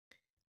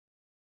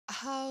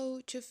How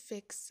to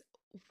fix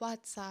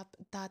WhatsApp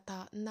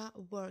data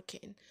not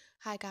working.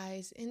 Hi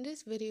guys, in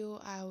this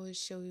video I will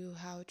show you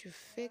how to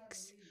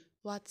fix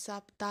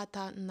WhatsApp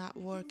data not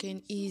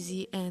working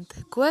easy and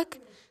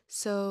quick.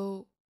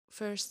 So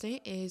first thing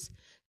is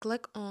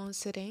click on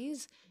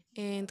settings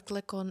and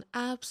click on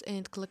apps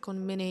and click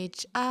on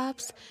manage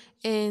apps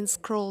and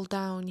scroll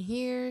down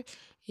here.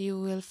 You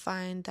will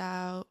find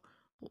out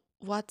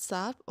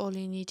WhatsApp. All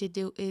you need to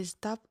do is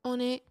tap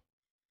on it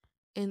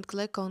and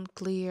click on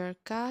clear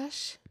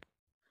cache.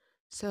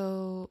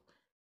 So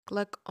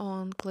click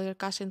on clear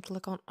cache and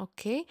click on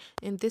OK,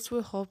 and this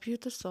will help you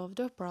to solve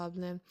the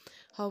problem.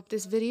 Hope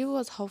this video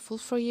was helpful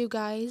for you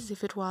guys.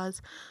 If it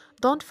was,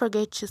 don't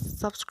forget to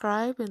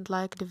subscribe and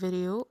like the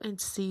video,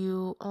 and see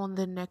you on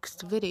the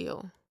next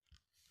video.